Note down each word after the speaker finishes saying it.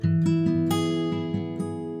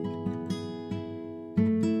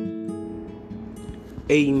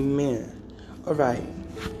Amen. All right.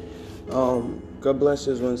 God bless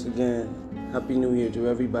us once again. Happy New Year to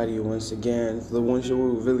everybody once again. For the ones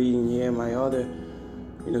who really didn't hear my other,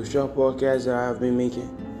 short podcasts that I've been making.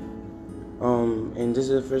 And this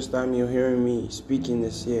is the first time you're hearing me speaking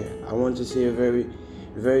this year. I want to say a very,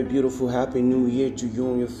 very beautiful Happy New Year to you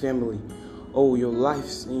and your family. Oh, your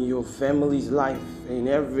lives and your family's life and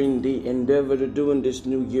every day endeavor to do in this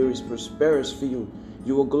new year is prosperous for you.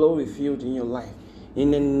 You will glory filled in your life.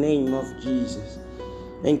 In the name of Jesus.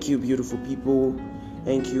 Thank you, beautiful people.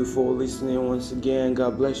 Thank you for listening once again.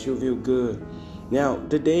 God bless you real good. Now,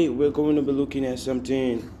 today we're going to be looking at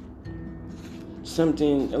something a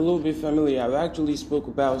little bit familiar. I've actually spoke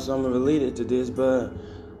about something related to this, but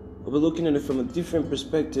we'll be looking at it from a different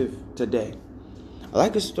perspective today. I'd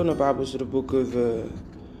like us to turn our Bibles to the book of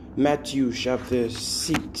Matthew chapter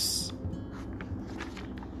 6.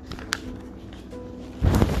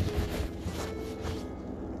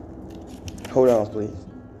 Hold on, please.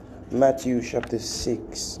 Matthew chapter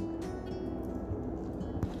 6.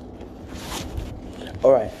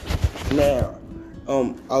 All right. Now,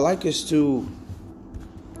 I'd like us to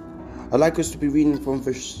be reading from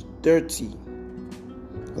verse 30.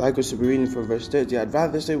 I'd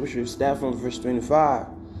rather say we should start from verse 25.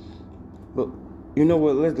 But you know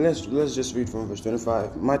what? Let's just read from verse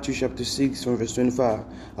 25. Matthew chapter 6 from verse 25.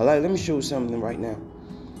 Let me show you something right now.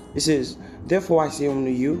 It says, "Therefore I say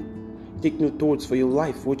unto you, take no thoughts for your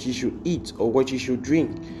life, what ye should eat or what ye should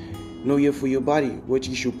drink, nor yet for your body, what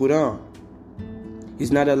ye should put on.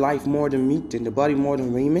 Is not a life more than meat, and the body more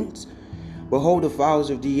than raiment? Behold the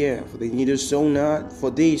fowls of the air, for they sow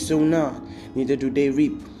not, neither do they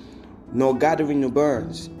reap, nor gather in the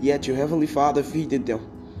barns, yet your heavenly Father feedeth them.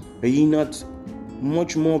 Are ye not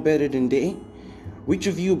much more better than they? Which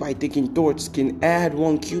of you by taking thoughts can add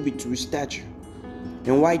 1 cubit to his stature?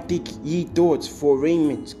 And why take ye thoughts for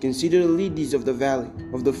raiment? Consider the lilies of the valley,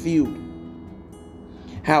 of the field,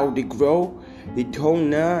 how they grow, they toil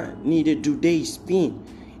not, neither do they spin.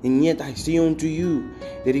 And yet I say unto you,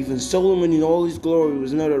 that even Solomon in all his glory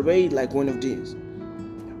was not arrayed like one of these.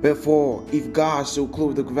 Wherefore, if God so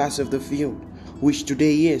clothe the grass of the field, which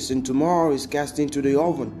today is, and tomorrow is cast into the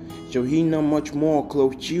oven, shall he not much more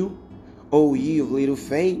clothe you, O ye of little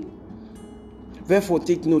faith? Therefore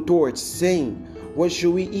take no thought, saying, what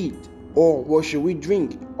shall we eat? Or what shall we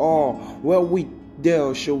drink? Or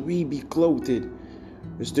wherewithal shall we be clothed?"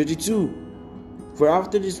 Verse 32. "For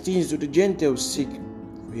after these things do the Gentiles seek.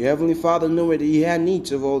 For your heavenly Father knoweth that ye have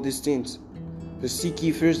needs of all these things. But seek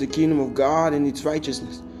ye first the kingdom of God and its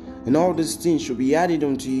righteousness, and all these things shall be added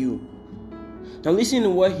unto you." Now listen to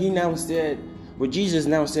what Jesus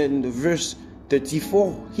now said in the verse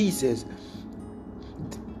 34. He says,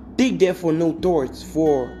 "Take therefore no thoughts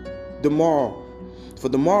for the morrow, for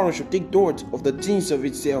the morrow shall take thought of the things of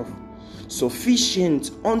itself. Sufficient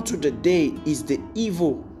unto the day is the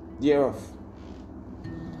evil thereof."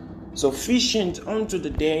 Sufficient unto the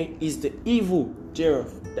day is the evil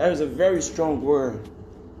thereof. That is a very strong word.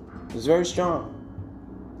 It's very strong.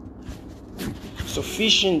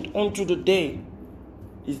 Sufficient unto the day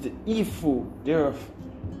is the evil thereof.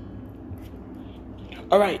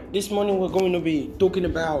 All right, this morning we're going to be talking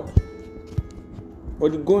about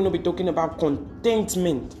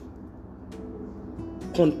contentment.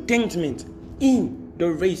 Contentment in the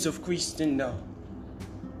race of Christendom.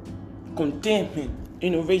 Contentment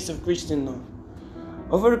in the race of Christendom.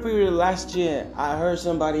 Over the period of last year, I heard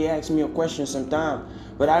somebody ask me a question sometime,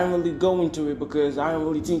 but I didn't really go into it because I don't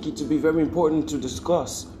really think it to be very important to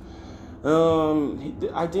discuss.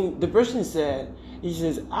 I think the person says,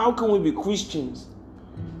 how can we be Christians?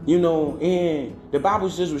 And the Bible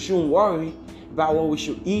says we shouldn't worry about what we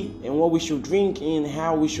should eat and what we should drink and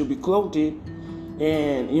how we should be clothed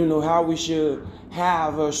and how we should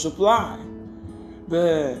have a supply,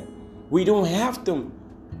 but we don't have them.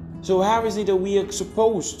 So how is it that we are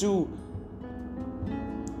supposed to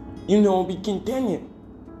be contented?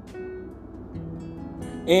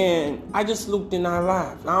 And I just looked in our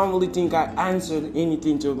lives. I don't really think I answered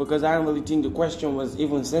anything to it because I don't really think the question was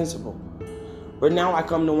even sensible. But now I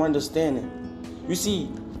come to understand it. You see,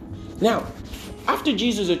 now after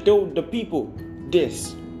Jesus had told the people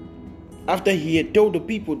this,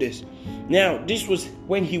 now this was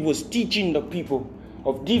when he was teaching the people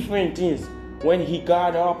of different things. When he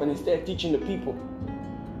got up and started teaching the people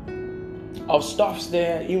of stuffs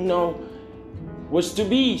that, was to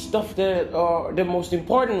be stuff that are the most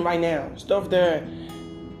important right now. Stuff that,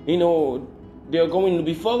 they're going to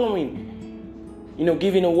be following.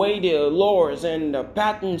 Giving away their laws and the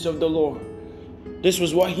patterns of the Lord. This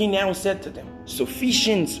was what he now said to them.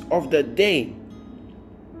 Sufficiency of the day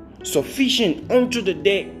Sufficient unto the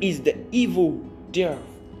day is the evil thereof.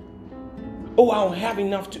 Oh, I don't have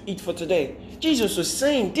enough to eat for today. Jesus was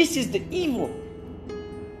saying, this is the evil.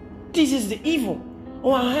 This is the evil.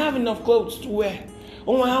 Oh, I don't have enough clothes to wear.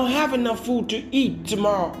 Oh, I don't have enough food to eat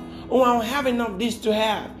tomorrow. Oh, I don't have enough this to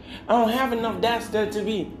have. I don't have enough that there to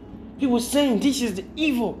be. He was saying this is the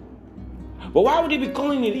evil. But why would he be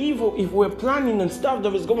calling it evil if we're planning on stuff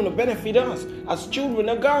that is going to benefit us as children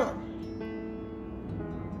of God?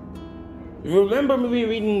 If you remember me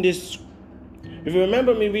reading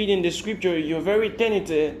this scripture, you're very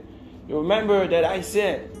talented. You remember that I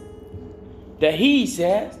said that he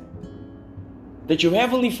says that your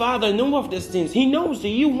heavenly Father knows of these things. He knows that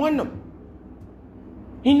you want them.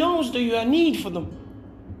 He knows that you have need for them.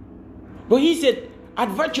 But he said,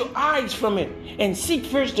 avert your eyes from it and seek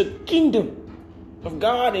first the kingdom of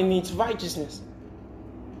God and its righteousness.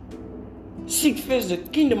 Seek first the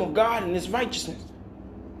kingdom of God and its righteousness.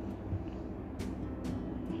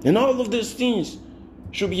 And all of these things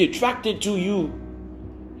should be attracted to you.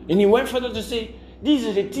 And he went further to say, these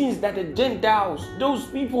are the things that the Gentiles, those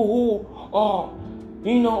people who are,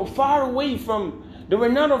 far away from, they were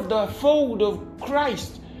not of the fold of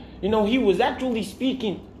Christ. He was actually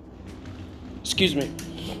speaking. Excuse me.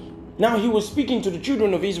 Now he was speaking to the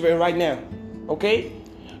children of Israel right now. Okay?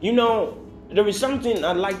 There is something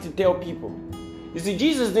I'd like to tell people. You see,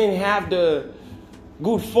 Jesus didn't have the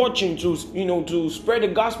good fortune to spread the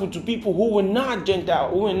gospel to people who were not Gentile,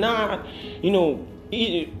 who were not,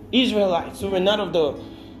 Israelites, who were not of the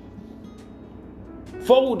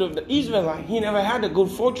fold of the Israelite. He never had the good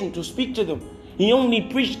fortune to speak to them. He only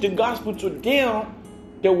preached the gospel to them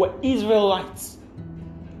that were Israelites.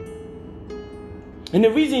 And the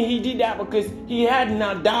reason he did that because he had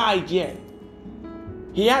not died yet.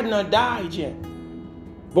 He had not died yet.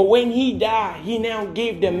 But when he died, he now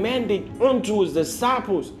gave the mandate unto his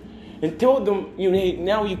disciples and told them,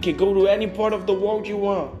 now you can go to any part of the world you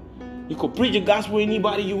want. You could preach the gospel to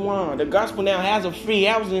anybody you want. The gospel now has a free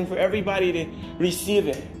housing for everybody to receive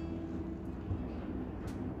it.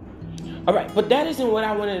 All right, but that isn't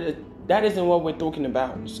what we're talking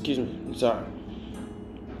about. Excuse me, I'm sorry.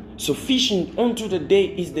 Sufficient unto the day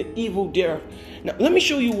is the evil thereof. Now, let me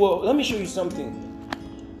show you something.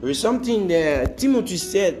 There is something that Timothy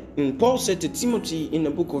said, and Paul said to Timothy in the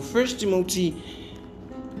book of 1 Timothy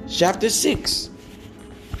chapter 6.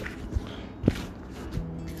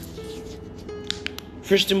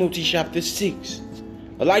 1 Timothy chapter 6.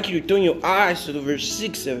 I'd like you to turn your eyes to the verse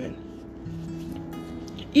 6, 7.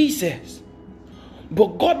 He says,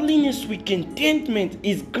 but godliness with contentment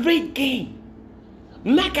is great gain.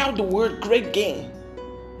 Mark out the word great gain.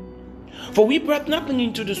 For we brought nothing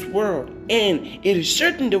into this world, and it is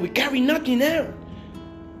certain that we carry nothing out.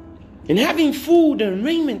 And having food and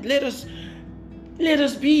raiment, let us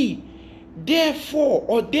be therefore,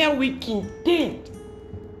 or therewith content.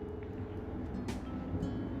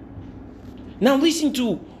 Now listen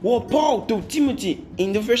to what Paul told Timothy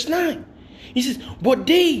in the verse 9. He says, but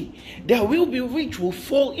they that will be rich will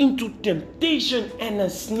fall into temptation and a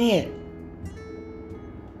snare,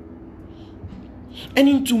 and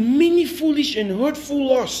into many foolish and hurtful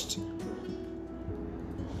lusts,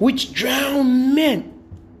 which drown men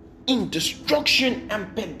in destruction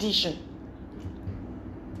and perdition.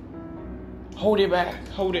 Hold it back.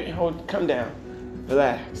 Come down.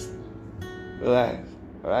 Relax. All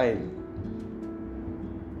right.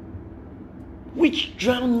 Which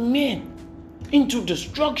drown men into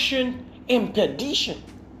destruction and perdition.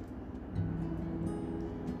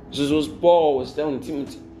 This is what Paul was telling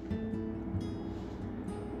Timothy.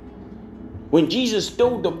 When Jesus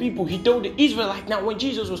told the people, he told the Israelites. Now, when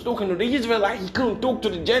Jesus was talking to the Israelites, he couldn't talk to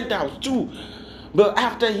the Gentiles too. But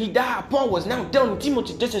after he died, Paul was now telling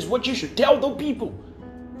Timothy, this is what you should tell the people.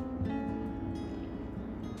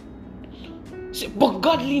 See, but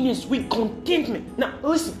godliness with contentment. Now,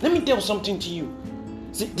 listen, let me tell something to you.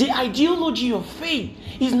 See, the ideology of faith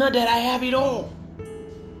is not that I have it all.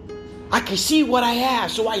 I can see what I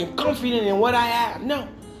have, so I am confident in what I have. No.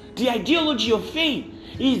 The ideology of faith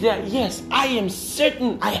is that, yes, I am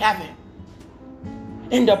certain I have it.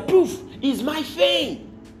 And the proof is my faith.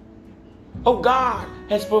 Oh, God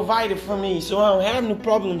has provided for me, so I don't have any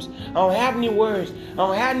problems. I don't have any worries. I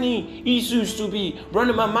don't have any issues to be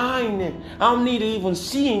running my mind. And I don't need to even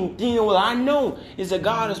see anything. All I know is that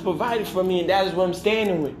God has provided for me, and that is what I'm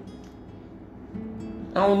standing with.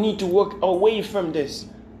 I don't need to walk away from this.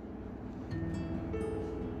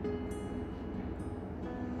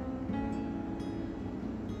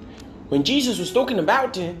 When Jesus was talking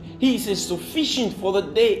about it, he says, sufficient for the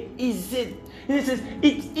day is it. He says,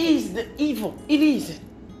 it is the evil. It is it.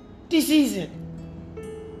 This is it.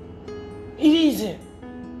 It isn't.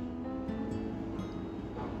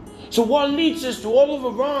 So what leads us to all of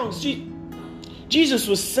the wrongs? Jesus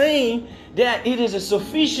was saying that it is a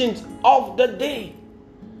sufficient of the day.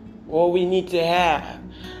 All we need to have.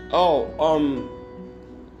 I'll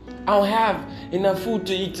have enough food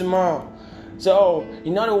to eat tomorrow. So,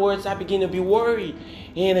 in other words, I begin to be worried.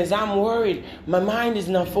 And as I'm worried, my mind is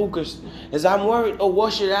not focused. As I'm worried,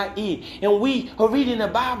 what should I eat? And we are reading the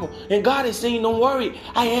Bible. And God is saying, don't worry,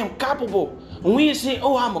 I am capable. And we are saying,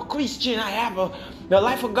 I'm a Christian. I have the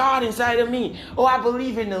life of God inside of me. I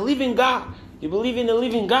believe in the living God. You believe in the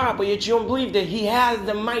living God, but yet you don't believe that He has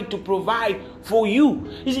the might to provide for you.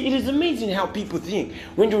 You see, it is amazing how people think.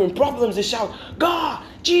 When they're in problems, they shout, God,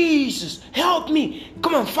 Jesus, help me.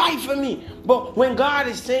 Come on, fight for me. But when God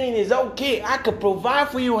is saying it's okay, I could provide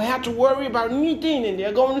for you and have to worry about anything. And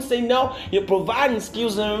they're going to say, no, your providing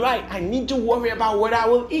skills aren't right. I need to worry about what I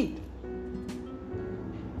will eat.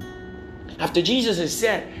 After Jesus has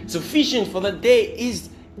said, sufficient for the day it is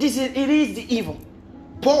the evil.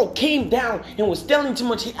 Paul came down and was telling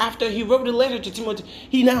Timothy after he wrote a letter to Timothy.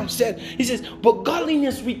 He says, but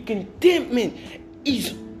godliness with contentment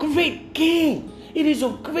is great gain. It is a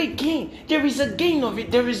great gain. There is a gain of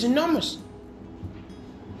it. There is enormous.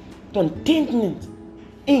 Contentment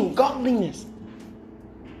in godliness.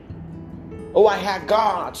 I have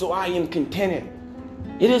God, so I am contented.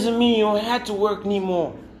 It doesn't mean you don't have to work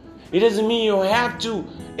anymore. It doesn't mean you don't have to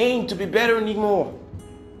aim to be better anymore.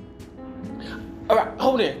 All right,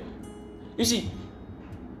 hold it. You see,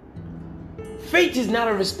 faith is not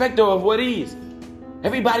a respecter of what is.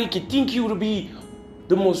 Everybody can think you to be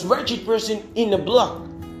the most wretched person in the block.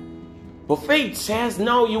 But faith says,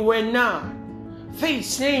 no, you were not. Faith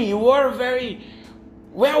saying you are a very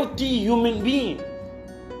wealthy human being.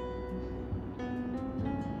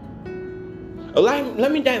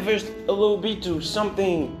 Let me diverse a little bit to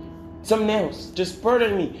something else. Just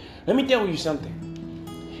pardon me. Let me tell you something.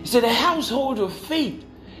 He said a household of faith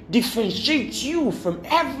differentiates you from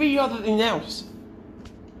every other thing else.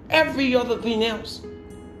 Every other thing else.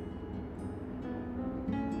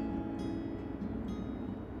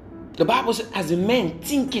 The Bible says, as a man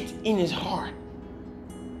thinketh in his heart.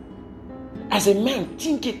 As a man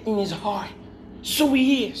thinketh in his heart, so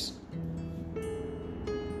he is.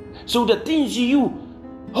 So the things you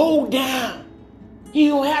hold down, you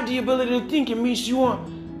don't have the ability to think. It means you are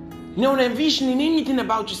not envisioning anything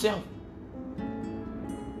about yourself.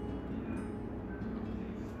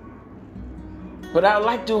 But I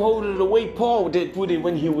like to hold it the way Paul did put it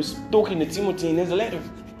when he was talking to Timothy in his letter.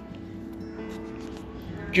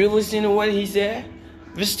 Do you listen to what he said?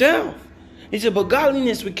 Verse 12. He said, but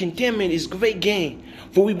godliness with contentment is great gain.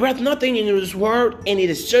 For we brought nothing into this world, and it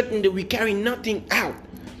is certain that we carry nothing out.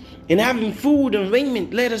 And having food and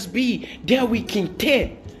raiment, let us be there we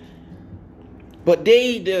content. But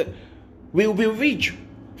they that will be rich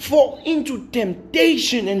fall into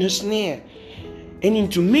temptation and a snare, and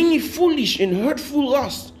into many foolish and hurtful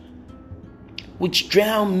lusts, which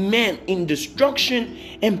drown men in destruction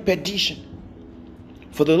and perdition.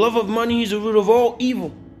 For the love of money is the root of all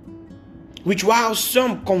evil, which while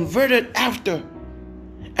some converted after,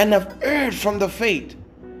 and have erred from the faith,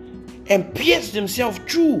 and pierced themselves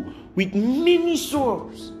through with many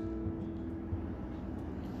sorrows.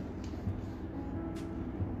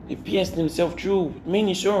 They pierced themselves through with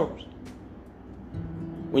many sorrows.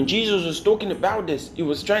 When Jesus was talking about this, he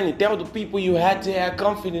was trying to tell the people you had to have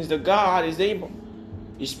confidence that God is able.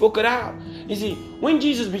 He spoke it out. You see, when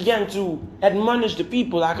Jesus began to admonish the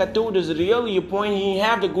people, like I told us at the earlier point, he didn't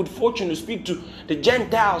have the good fortune to speak to the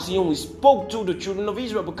Gentiles. He only spoke to the children of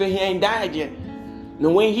Israel because he ain't died yet.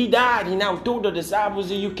 And when he died, he now told the disciples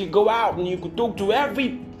that you could go out and you could talk to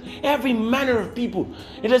every manner of people.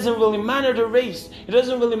 It doesn't really matter the race. It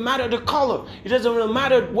doesn't really matter the color. It doesn't really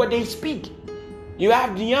matter what they speak. You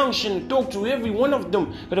have the unction to talk to every one of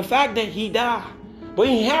them. But the fact that he died, but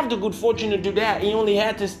he didn't have the good fortune to do that. He only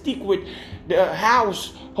had to stick with the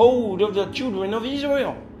household of the children of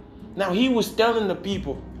Israel. Now he was telling the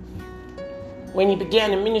people, when he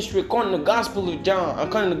began the ministry according to the Gospel of John,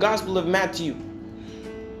 according to the Gospel of Matthew,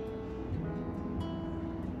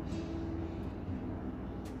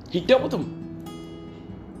 he told them.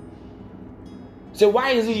 He said,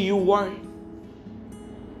 why is it you worry?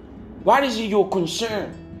 Why is it you're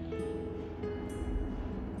concerned?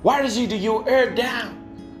 Why is it that you're aired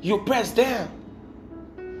down? You're pressed down?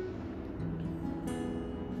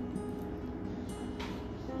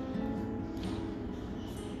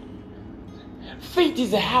 Faith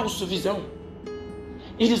is a house of its own.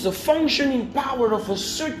 It is a functioning power of a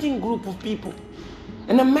certain group of people,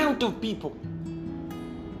 an amount of people.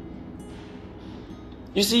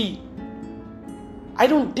 You see, I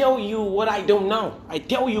don't tell you what I don't know. I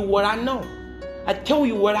tell you what I know. I tell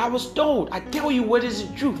you what I was told. I tell you what is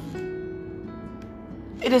the truth.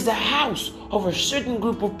 It is the house of a certain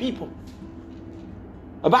group of people.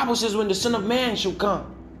 The Bible says when the Son of Man shall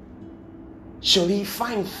come, shall he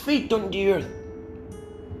find faith on the earth?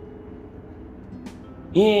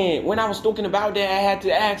 Yeah, when I was talking about that, I had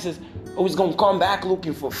to ask us, oh, he's going to come back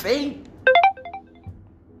looking for faith?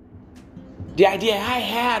 The idea I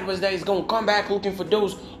had was that he's going to come back looking for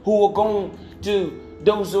those who are going to,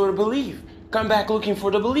 those who believe. Come back looking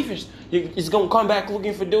for the believers. He's going to come back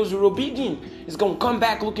looking for those who are obedient. He's going to come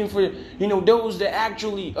back looking for, those that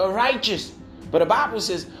actually are righteous. But the Bible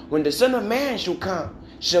says, when the Son of Man shall come,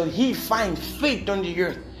 shall he find faith on the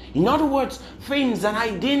earth. In other words, faith is an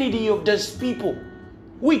identity of those people.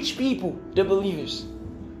 Which people? The believers.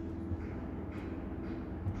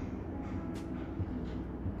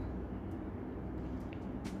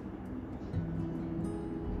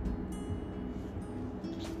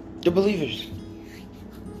 The believers.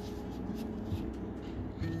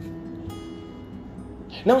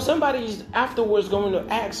 Now somebody's afterwards going to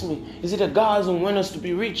ask me, is it that God doesn't want us to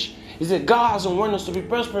be rich? Is it God doesn't want us to be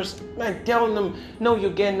prosperous? I'm telling them, no,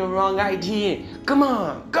 you're getting the wrong idea. Come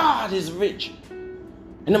on, God is rich.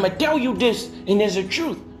 And I'm going to tell you this, and there's a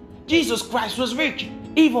truth. Jesus Christ was rich,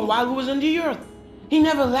 even while he was on the earth. He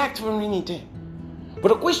never lacked for anything. But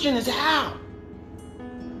the question is how?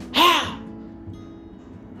 How?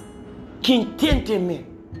 Contentment.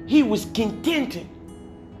 He was contented.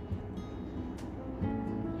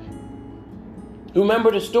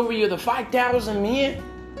 Remember the story of the 5,000 men?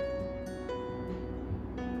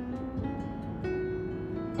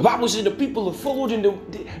 The Bible says the people who followed in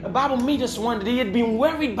the Bible made us wonder. They had been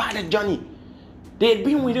worried by the journey. They had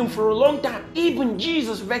been with him for a long time. Even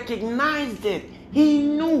Jesus recognized it. He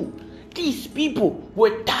knew these people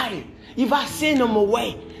were tired. If I send them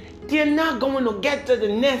away, they're not going to get to the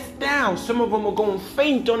next town. Some of them are going to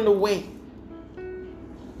faint on the way.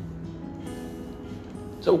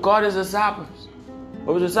 So called his disciples.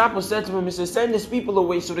 But the disciples said to him, he said, send these people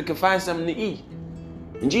away so they can find something to eat.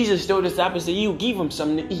 And Jesus told the disciples, said, you give them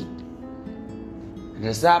something to eat. And the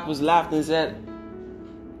disciples laughed and said,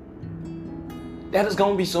 that is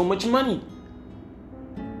going to be so much money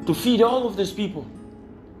to feed all of these people.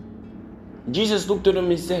 Jesus looked at them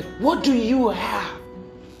and said, what do you have?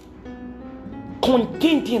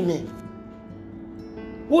 Contentment.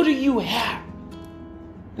 What do you have?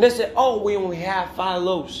 And they said, oh, we only have 5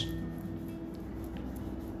 loaves.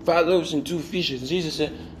 5 loaves and 2 fishes. And Jesus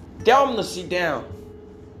said, tell them to sit down.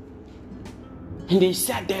 And they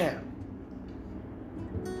sat down.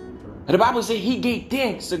 And the Bible said he gave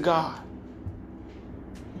thanks to God.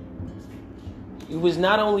 He was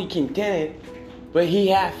not only contented, but he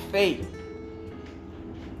had faith.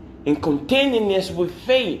 And contentedness with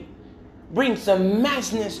faith brings a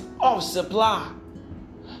massness of supply.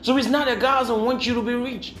 So it's not that God doesn't want you to be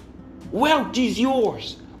rich. Wealth is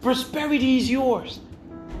yours. Prosperity is yours.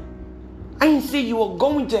 I didn't say you are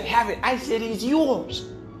going to have it. I said it's yours.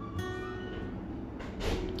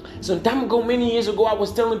 Some time ago, many years ago, I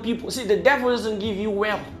was telling people, see, the devil doesn't give you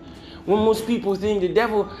wealth. When most people think the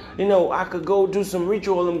devil, I could go do some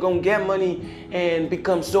ritual, I'm going to get money and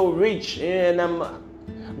become so rich. And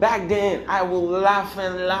back then, I will laugh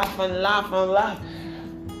and laugh and laugh and laugh.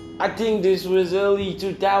 I think this was early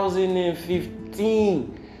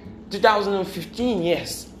 2015. 2015,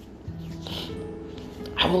 yes.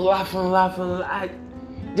 I will laugh and laugh and laugh.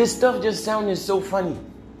 This stuff just sounded so funny.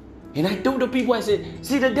 And I told the people, I said,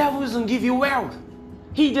 see, the devil doesn't give you wealth.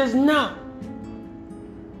 He does not.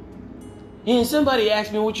 And somebody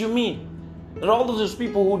asked me, what you mean? That all of those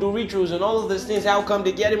people who do rituals and all of those things, how come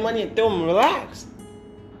they get money? And tell them, relax.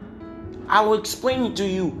 I will explain it to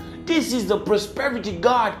you. This is the prosperity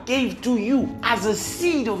God gave to you as a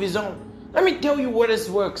seed of his own. Let me tell you what this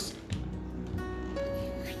works.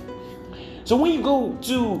 So when you go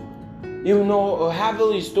to, a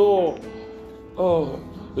Haverly store, a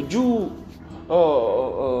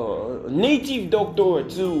native doctor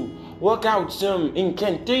to work out some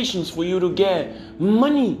incantations for you to get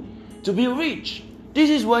money to be rich, this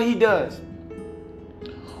is what he does.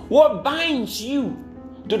 What binds you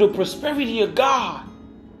to the prosperity of God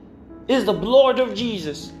is the blood of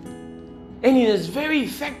Jesus. And it is very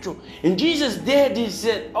effectual. And Jesus there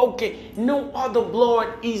said, okay, no other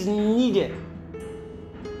blood is needed.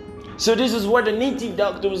 So this is what the native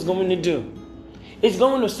doctor is going to do. It's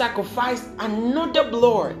going to sacrifice another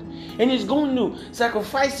blood. And it's going to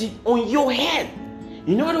sacrifice it on your head.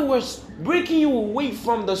 In other words, breaking you away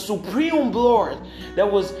from the supreme blood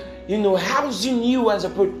that was, housing you as a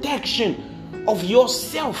protection of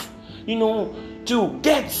yourself. to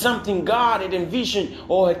get something God had envisioned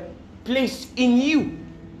or had placed in you.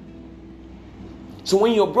 So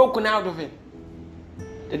when you're broken out of it,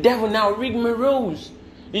 the devil now rigmaroles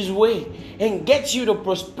his way and gets you the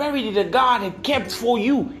prosperity that God had kept for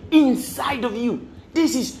you inside of you.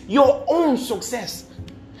 This is your own success.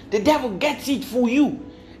 The devil gets it for you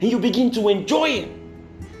and you begin to enjoy it.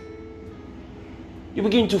 You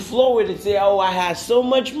begin to flow with it, say, oh, I have so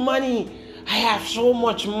much money. I have so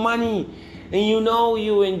much money. And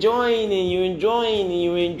you're enjoying and you're enjoying and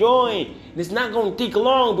you're enjoying. And it's not going to take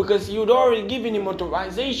long because you'd already given him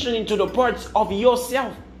authorization into the parts of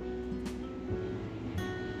yourself.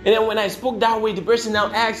 And then when I spoke that way, the person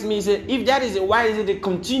now asked me, he said, if that is it, why is it they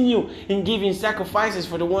continue in giving sacrifices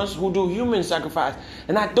for the ones who do human sacrifice?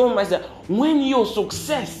 And I told him, I said, when your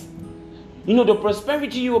success, the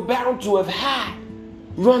prosperity you're about to have had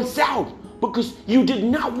runs out because you did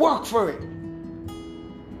not work for it.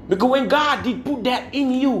 Because when God did put that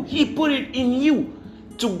in you, He put it in you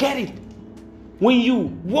to get it when you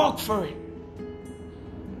work for it.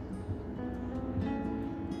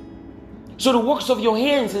 So the works of your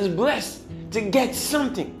hands is blessed to get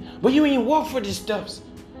something. But you ain't work for these stuffs.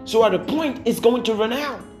 So at a point, it's going to run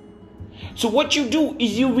out. So what you do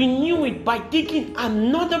is you renew it by taking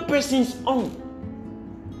another person's own.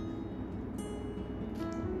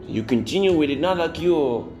 You continue with it, not like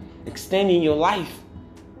you're extending your life.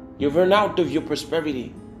 You run out of your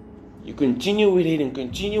prosperity. You continue with it and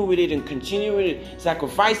continue with it and continue with it.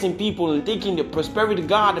 Sacrificing people and taking the prosperity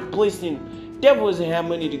God has placed in. Devil doesn't have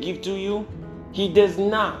money to give to you. He does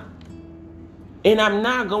not. And I'm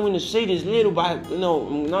not going to say this little by,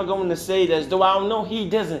 I'm not going to say that as though I don't know. He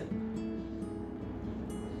doesn't.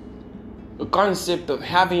 The concept of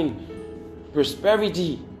having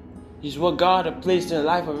prosperity is what God has placed in the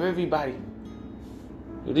life of everybody.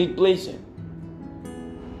 You did place it.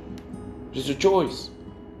 It's a choice.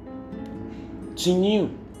 It's in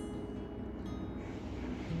you.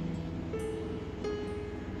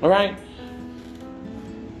 Alright?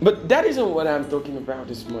 But that isn't what I'm talking about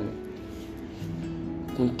this morning.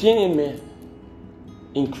 Contentment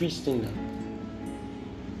in Christendom.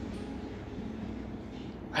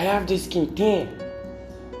 I have this content.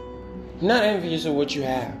 I'm not envious of what you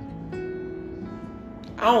have.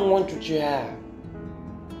 I don't want what you have.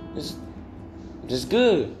 It's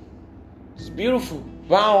good. It's beautiful.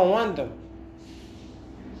 But I don't want them.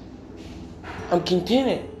 I'm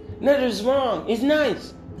contented. Nothing's wrong. It's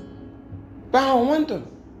nice. But I don't want them.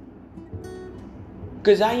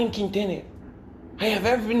 Because I am contented. I have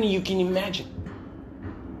everything you can imagine.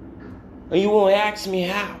 And you won't ask me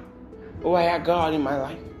how. Oh, I have God in my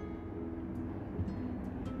life.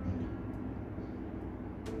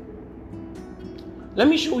 Let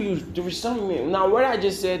me show you. There is something. Now, what I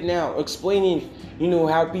just said now, explaining,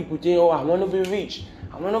 how people think, oh, I want to be rich.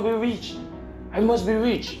 I want to be rich. I must be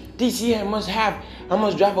rich. This year I must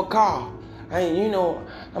drive a car.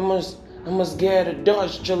 I must get a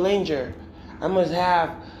Dodge Challenger. I must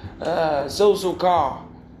have a so-so car.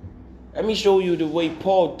 Let me show you the way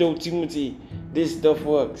Paul told Timothy this stuff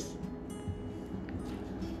works.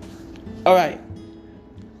 All right.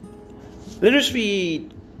 Let us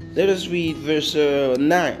read verse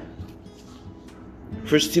 9.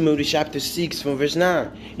 1 Timothy chapter 6 from verse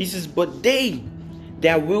 9. He says, but they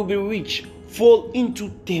that will be rich fall into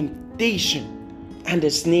temptation and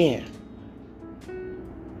a snare,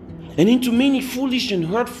 and into many foolish and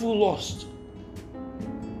hurtful lusts.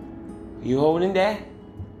 You holding that?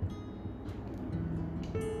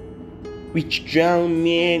 Which drown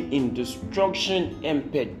men in destruction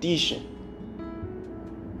and perdition.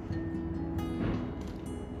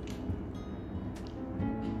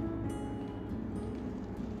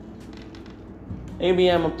 Maybe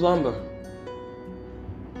I'm a plumber.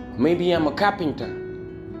 Maybe I'm a carpenter.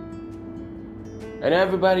 And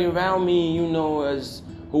everybody around me,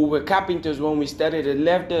 who were carpenters when we started, they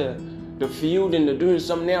left the field and they're doing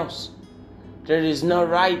something else that is not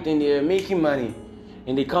right, and they're making money.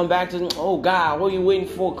 And they come back to them, oh God, what are you waiting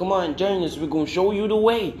for? Come on, join us. We're going to show you the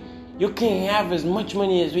way. You can't have as much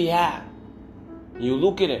money as we have. You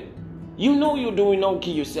look at it. You know you're doing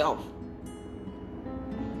okay yourself.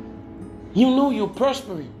 You know you're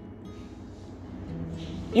prospering.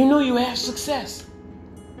 You know you have success.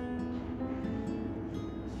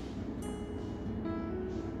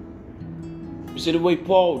 You see the way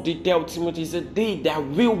Paul did tell Timothy, he said, they that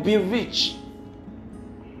will be rich.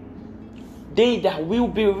 They that will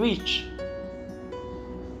be rich.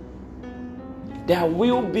 That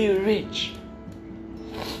will be rich.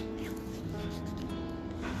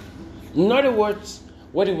 In other words,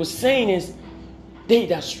 what he was saying is, they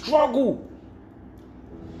that struggle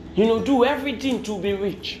Do everything to be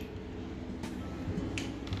rich.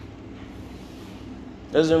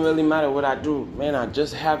 Doesn't really matter what I do, man. I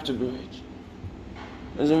just have to be rich.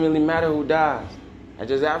 Doesn't really matter who dies. I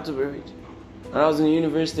just have to be rich. When I was in the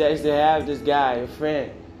university, I used to have this guy, a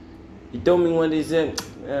friend. He told me one day, he said,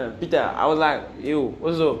 Peter, I was like, yo,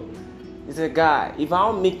 what's up? He said, God, if I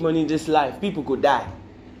don't make money in this life, people could die.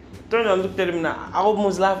 I turned and looked at him and I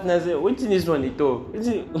almost laughed and I said, what's in this one, he told? What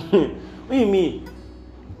do you mean?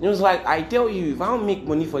 It was like, I tell you, if I don't make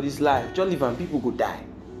money for this life, just live and people could die.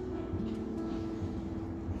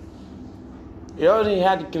 He already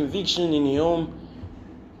had the conviction in him.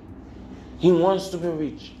 He wants to be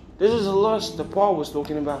rich. This is the lust that Paul was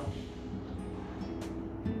talking about.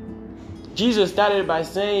 Jesus started by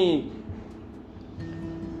saying,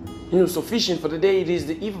 sufficient for the day it is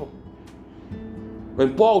the evil.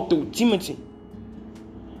 When Paul told Timothy,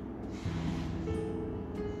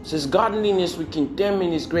 says godliness with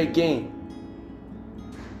contentment is great gain.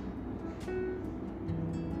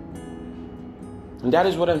 And that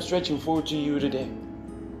is what I'm stretching forward to you today.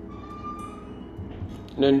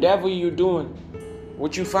 The endeavor you're doing,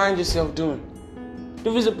 what you find yourself doing.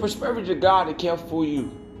 If it's a prosperity God that cares for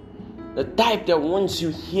you, the type that once you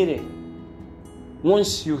hit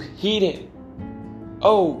it,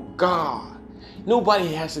 oh God,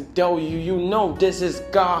 nobody has to tell you, this is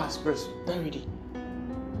God's prosperity.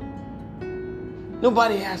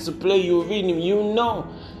 Nobody has to play you a rhythm,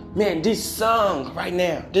 man, this song right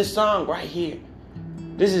now, this song right here,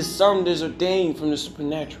 this is something that's ordained from the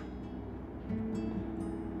supernatural.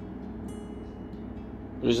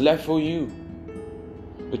 It is left for you.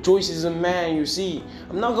 The choice is a man, you see.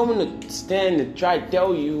 I'm not going to stand and try to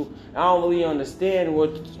tell you I don't really understand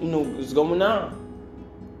what is going on.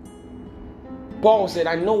 Paul said,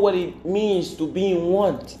 I know what it means to be in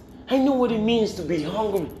want. I know what it means to be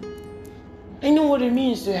hungry. I know what it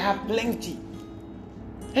means to have plenty.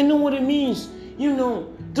 I know what it means,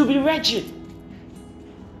 to be wretched.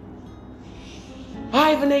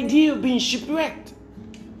 I have an idea of being shipwrecked.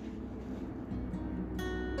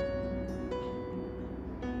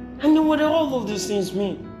 I know what all of these things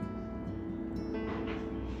mean.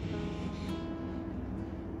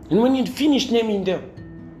 And when you finish naming them,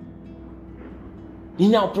 you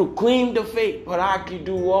now proclaim the faith, but I can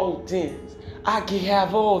do all things. I can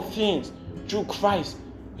have all things through Christ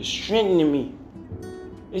is strengthening me.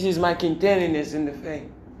 This is my contentedness in the faith.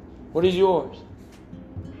 What is yours?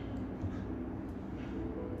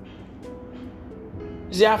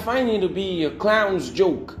 See, I find it to be a clown's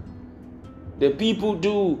joke that people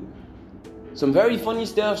do some very funny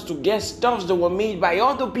stuff to get stuffs that were made by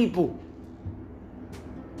other people.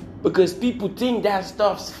 Because people think that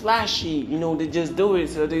stuff's flashy, they just do it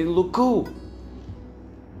so they look cool.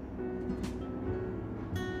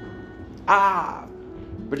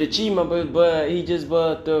 Brother Chima, but he just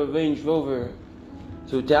bought the Range Rover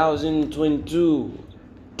 2022.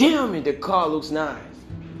 Damn it, the car looks nice.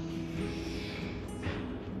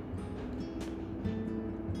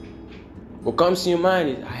 What comes to your mind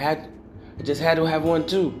is, I just had to have one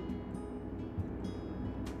too.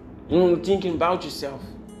 Thinking about yourself.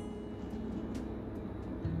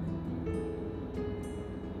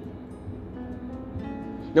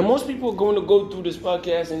 Now, most people are going to go through this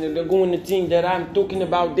podcast and they're going to think that I'm talking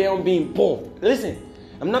about them being poor. Listen,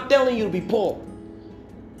 I'm not telling you to be poor.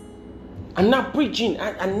 I'm not preaching.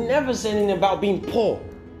 I never said anything about being poor.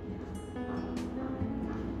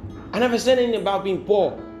 I never said anything about being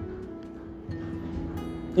poor.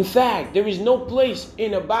 In fact, there is no place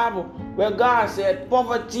in the Bible where God said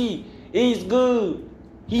poverty is good.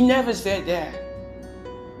 He never said that.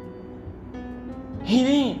 He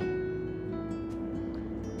didn't.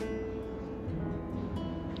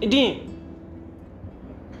 He didn't.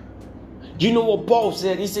 You know what Paul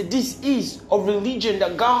said? He said, this is a religion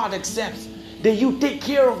that God accepts. That you take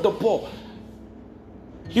care of the poor.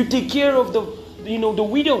 You take care of the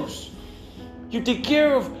widows. You take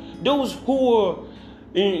care of those who are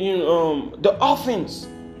the orphans.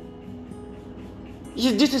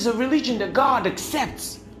 This is a religion that God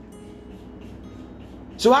accepts.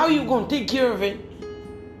 So how are you going to take care of it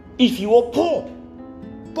if you are poor?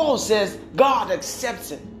 Paul says God accepts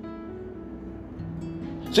it.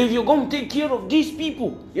 So if you're going to take care of these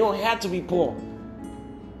people, you don't have to be poor.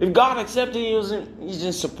 If God accepts it, He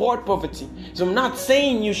doesn't support poverty. So I'm not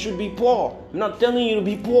saying you should be poor. I'm not telling you to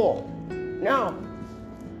be poor. No.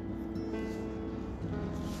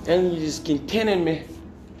 And it's contentment.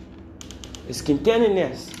 It's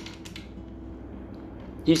contentedness.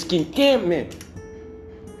 It's contentment.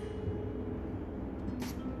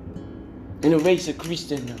 In a race of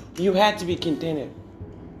Christian now. You had to be contented.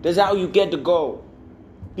 That's how you get the goal.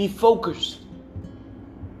 Be focused.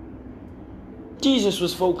 Jesus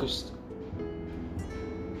was focused.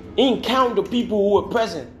 He encountered people who were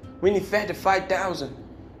present when he fed the 5,000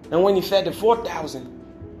 and when he fed the 4,000.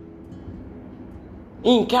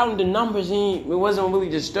 He encountered the numbers. He wasn't really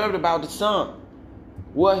disturbed about the sum.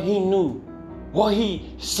 What he knew, what he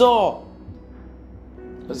saw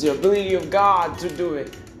was the ability of God to do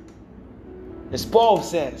it. As Paul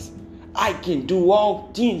says, I can do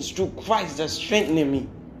all things through Christ that strengthens me.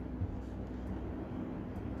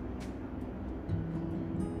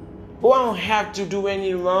 Oh, I don't have to do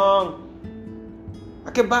any wrong. I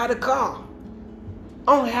can buy the car.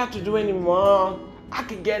 I don't have to do any wrong. I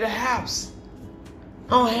could get a house. I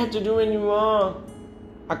don't have to do any wrong.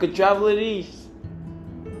 I could travel at ease.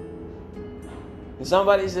 And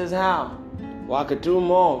somebody says, how? Well, I could do them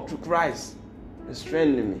all through Christ that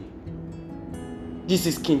strengthens me. This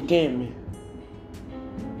is contentment.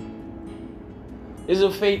 It's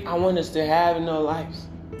a faith I want us to have in our lives.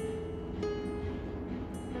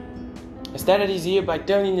 I started this year by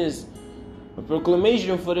telling us a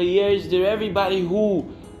proclamation for the years to everybody who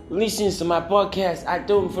listens to my podcast. I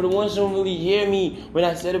told them, for the ones who don't really hear me when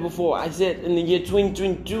I said it before, I said in the year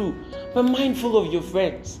 2022, be mindful of your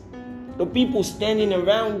friends, the people standing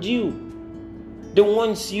around you, the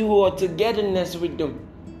ones you are togetherness with them,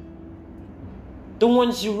 the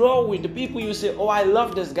ones you roll with, the people you say, oh, I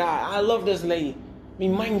love this guy, I love this lady. Be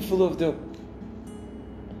mindful of them.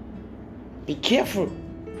 Be careful.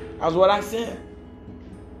 That's what I said.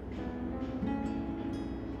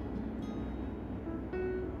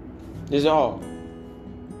 That's all.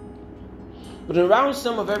 But around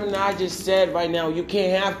some of everything I just said right now, you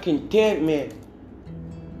can't have contentment.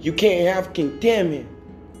 You can't have contentment.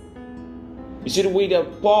 You see the way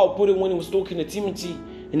that Paul put it when he was talking to Timothy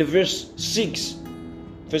in the verse 6.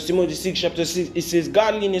 1 Timothy 6, chapter 6. It says,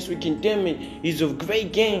 godliness with contentment is of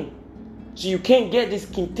great gain. So you can't get this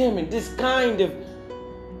contentment, this kind of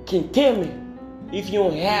contentment, if you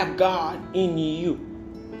don't have God in you.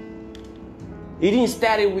 He didn't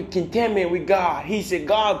start it with contentment with God. He said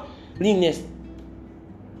godliness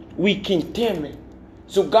with contentment.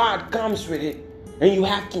 So God comes with it, and you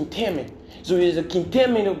have contentment. So there's a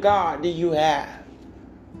contentment of God that you have.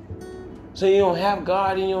 So you don't have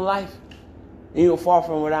God in your life, and you're far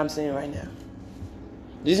from what I'm saying right now.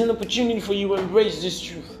 There's an opportunity for you to embrace this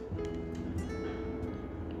truth.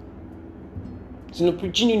 It's an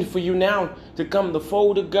opportunity for you now to come to the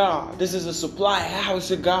fold of God. This is a supply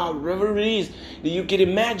house of God, whatever it is that you can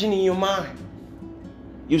imagine in your mind.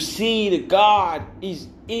 You see that God is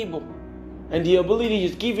able and the ability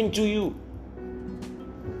is given to you.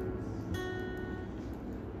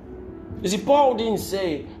 You see, Paul didn't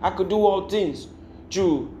say, I could do all things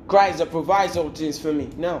through Christ that provides all things for me.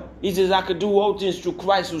 No, he says, I could do all things through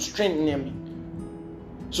Christ who strengthened me.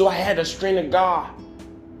 So I had the strength of God.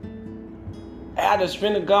 I had the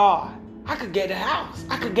strength of God. I could get a house.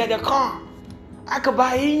 I could get a car. I could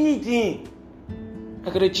buy anything. I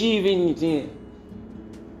could achieve anything.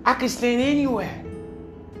 I could stand anywhere.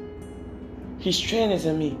 He strengthens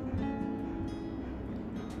me.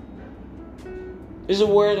 This is a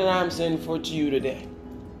word that I'm sending for to you today.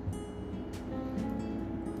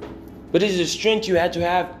 But it's a strength you have to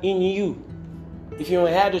have in you. If you don't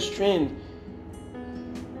have the strength,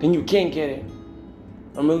 then you can't get it.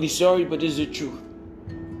 I'm really sorry, but this is the truth.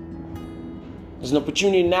 There's an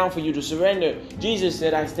opportunity now for you to surrender. Jesus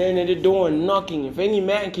said, I stand at the door and knocking. If any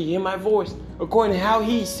man can hear my voice, according to how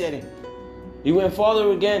he said it. He went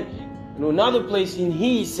farther again in another place, and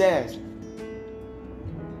he says,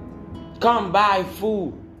 come buy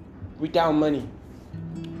food without money.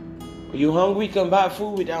 Are you hungry? Come buy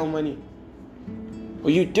food without money. Are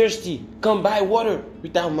you thirsty? Come buy water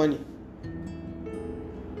without money.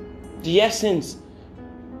 The essence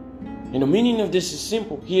and the meaning of this is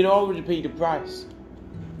simple. He had already paid the price.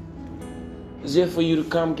 It's there for you to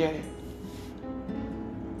come get it.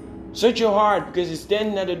 Search your heart, because it's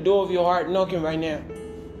standing at the door of your heart knocking right now.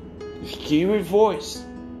 If you hear his voice,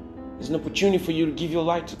 there's an opportunity for you to give your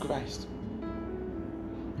life to Christ.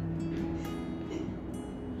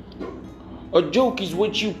 A joke is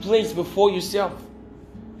what you place before yourself,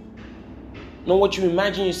 not what you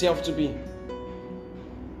imagine yourself to be.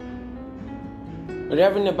 But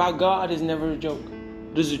everything about God is never a joke.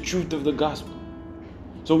 It is the truth of the gospel.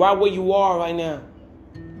 So right where you are right now,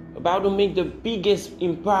 about to make the biggest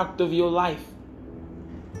impact of your life,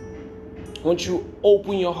 I want you to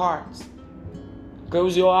open your heart,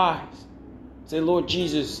 close your eyes, say, Lord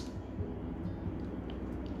Jesus,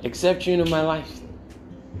 accept you into my life,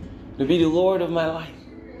 to be the Lord of my life.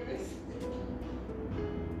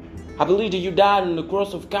 I believe that you died on the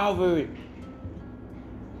cross of Calvary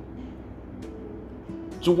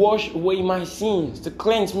to wash away my sins, to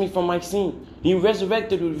cleanse me from my sin. He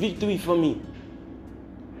resurrected with victory for me.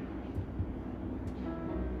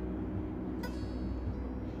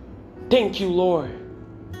 Thank you, Lord.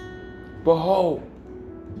 Behold,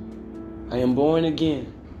 I am born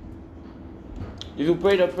again. If you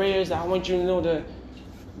pray the prayers, I want you to know that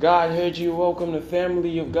God heard you. Welcome to the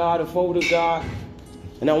family of God, the fold of God.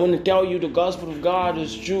 And I want to tell you the gospel of God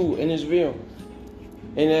is true and is real.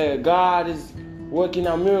 And God is working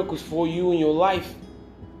out miracles for you in your life.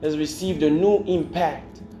 Has received a new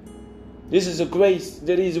impact. This is a grace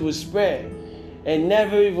that will spread. And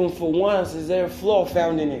never even for once is there a flaw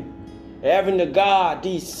found in it. Having the God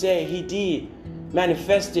He said He did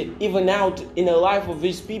manifested even out in the life of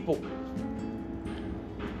His people.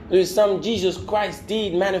 There's something Jesus Christ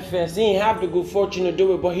did manifest. He didn't have the good fortune to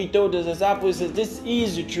do it, but He told His disciples, He says, this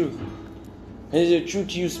is the truth. This is the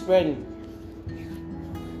truth you spreading.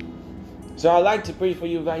 So I'd like to pray for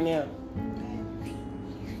you right now.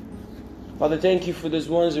 Father, thank you for those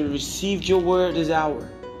ones who received your word this hour.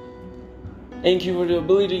 Thank you for the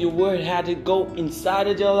ability your word had to go inside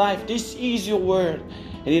of their life. This is your word.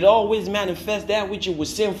 And it always manifests that which it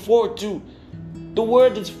was sent forth to. The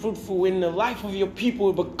word is fruitful in the life of your people.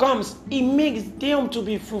 It makes them to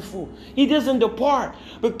be fruitful. It doesn't depart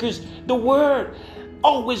because the word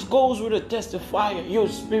always goes with a testifier. Your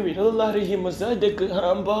spirit.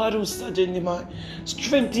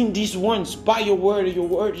 Strengthen these ones by your word. Your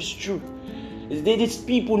word is true. There is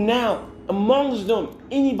people now amongst them.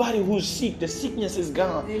 Anybody who's sick, the sickness is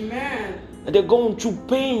gone. Amen. They're going through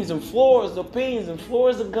pains and floors. The pains and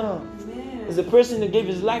floors are gone. Amen. As a person that gave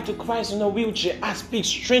his life to Christ in a wheelchair, I speak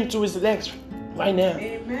strength to his legs right now.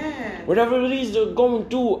 Amen. Whatever it is they're going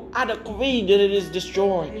through, I decree that it is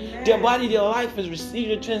destroyed. Amen. Their body, their life has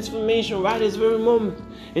received a transformation right this very moment.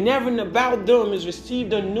 And everything about them has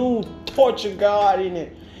received a new touch of God in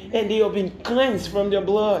it. And they have been cleansed from their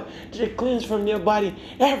blood. They're cleansed from their body.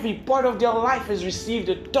 Every part of their life has received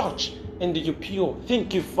a touch. And you're pure.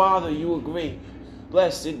 Thank you, Father. You are great.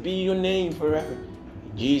 Blessed be your name forever.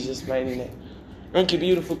 In Jesus' mighty name. Thank you,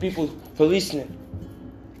 beautiful people, for listening.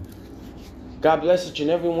 God bless each and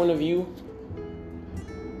every one of you.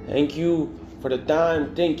 Thank you for the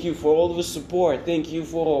time. Thank you for all the support. Thank you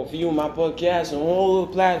for viewing my podcast on all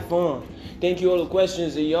the platforms. Thank you for all the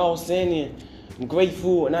questions that y'all send in. I'm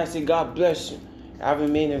grateful, and I say God bless you. I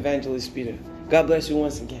remain Evangelist Peter. God bless you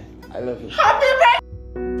once again. I love you. Happy